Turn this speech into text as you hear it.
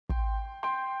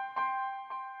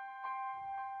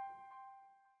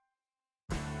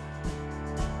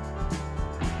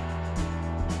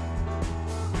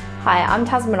Hi, I'm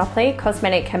Taz Monopoly,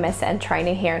 Cosmetic Chemist and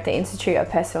trainer here at the Institute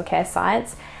of Personal Care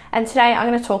Science, and today I'm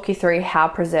going to talk you through how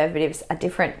preservatives are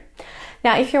different.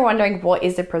 Now, if you're wondering what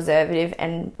is a preservative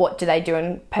and what do they do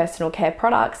in personal care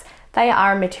products, they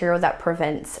are a material that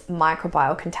prevents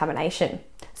microbial contamination.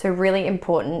 So really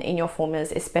important in your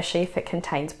formulas, especially if it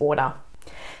contains water.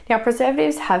 Now,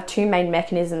 preservatives have two main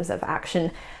mechanisms of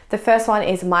action. The first one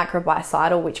is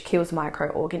microbicidal, which kills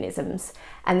microorganisms,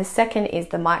 and the second is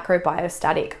the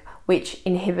microbiostatic, which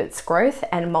inhibits growth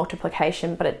and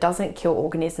multiplication, but it doesn't kill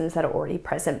organisms that are already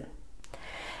present.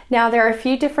 Now, there are a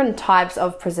few different types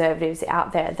of preservatives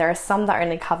out there. There are some that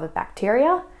only cover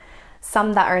bacteria,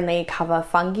 some that only cover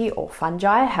fungi or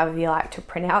fungi, however you like to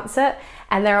pronounce it,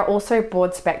 and there are also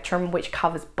broad spectrum, which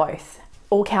covers both,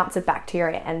 all counts of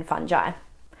bacteria and fungi.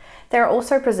 There are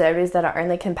also preservatives that are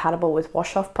only compatible with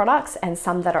wash-off products and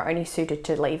some that are only suited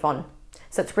to leave on.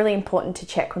 So it's really important to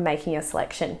check when making your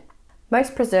selection.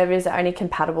 Most preservatives are only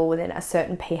compatible within a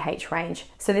certain pH range,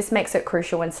 so this makes it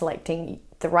crucial when selecting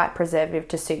the right preservative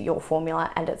to suit your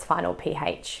formula and its final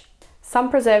pH.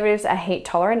 Some preservatives are heat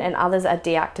tolerant and others are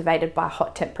deactivated by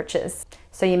hot temperatures,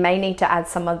 so you may need to add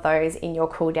some of those in your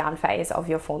cool down phase of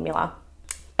your formula.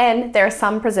 And there are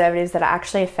some preservatives that are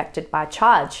actually affected by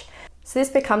charge. So this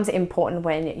becomes important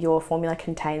when your formula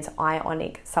contains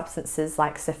ionic substances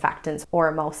like surfactants or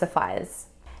emulsifiers.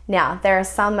 Now, there are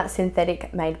some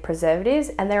synthetic made preservatives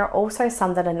and there are also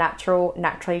some that are natural,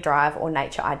 naturally derived or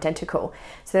nature identical.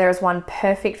 So there is one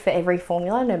perfect for every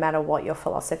formula no matter what your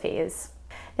philosophy is.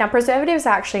 Now, preservatives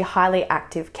are actually highly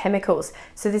active chemicals,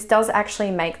 so this does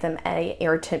actually make them an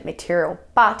irritant material.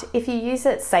 But if you use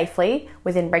it safely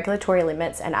within regulatory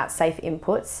limits and at safe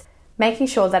inputs, making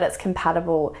sure that it's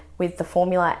compatible with the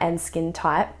formula and skin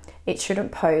type, it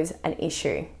shouldn't pose an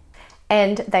issue.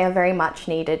 And they are very much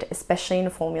needed, especially in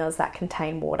formulas that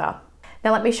contain water.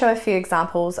 Now let me show a few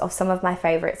examples of some of my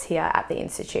favorites here at the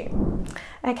Institute.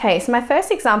 Okay, so my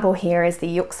first example here is the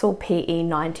Yuxel PE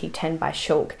 9010 by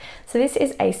Schulk. So this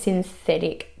is a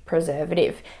synthetic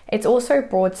preservative. It's also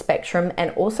broad spectrum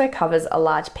and also covers a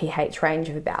large pH range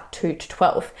of about 2 to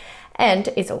 12, and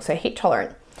it's also heat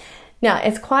tolerant. Now,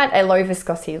 it's quite a low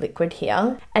viscosity liquid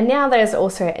here, and now there's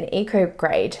also an eco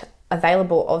grade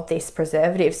available of this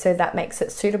preservative, so that makes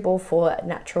it suitable for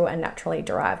natural and naturally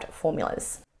derived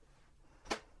formulas.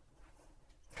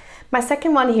 My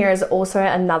second one here is also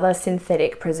another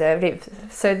synthetic preservative.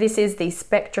 So this is the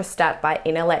Spectrostat by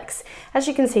Innolex. As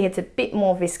you can see, it's a bit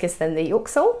more viscous than the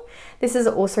Yuxel. This is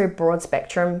also broad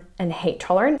spectrum and heat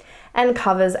tolerant and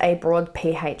covers a broad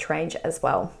pH range as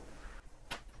well.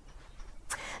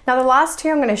 Now, the last two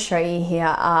I'm going to show you here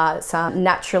are some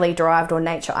naturally derived or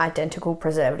nature identical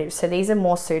preservatives. So these are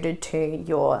more suited to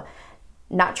your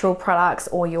natural products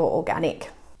or your organic.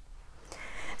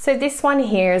 So this one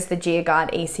here is the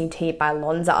GeoGuard ECT by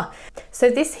Lonza.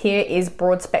 So this here is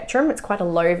broad spectrum. It's quite a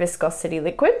low viscosity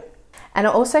liquid. And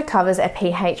it also covers a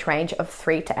pH range of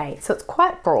 3 to 8. So it's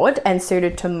quite broad and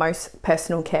suited to most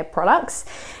personal care products.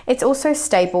 It's also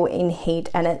stable in heat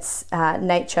and it's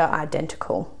nature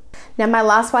identical. Now, my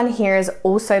last one here is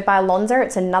also by Lonza.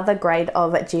 It's another grade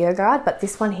of GeoGuard, but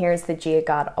this one here is the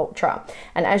GeoGuard Ultra.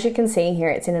 And as you can see here,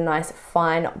 it's in a nice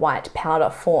fine white powder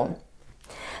form.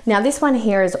 Now, this one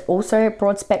here is also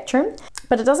broad spectrum,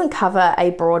 but it doesn't cover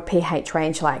a broad pH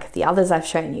range like the others I've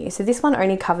shown you. So this one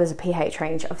only covers a pH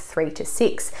range of 3 to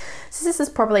 6. So this is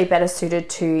probably better suited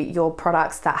to your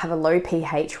products that have a low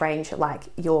pH range like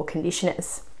your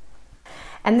conditioners.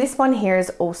 And this one here is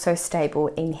also stable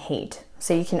in heat.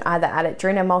 So you can either add it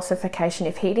during emulsification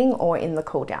if heating or in the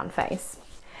cool down phase.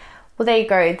 Well, there you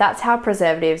go. That's how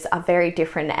preservatives are very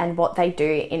different and what they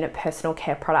do in personal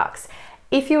care products.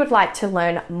 If you would like to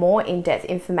learn more in-depth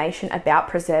information about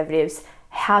preservatives,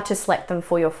 how to select them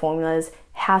for your formulas,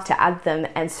 how to add them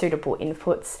and suitable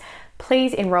inputs,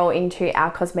 please enroll into our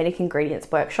cosmetic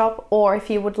ingredients workshop, or if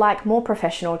you would like more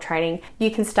professional training, you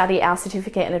can study our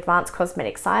certificate in advanced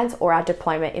cosmetic science or our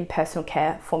diploma in personal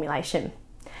care formulation.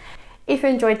 If you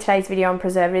enjoyed today's video on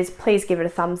preservatives, please give it a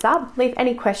thumbs up, leave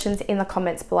any questions in the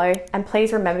comments below, and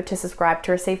please remember to subscribe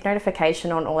to receive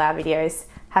notification on all our videos.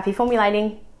 Happy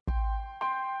formulating!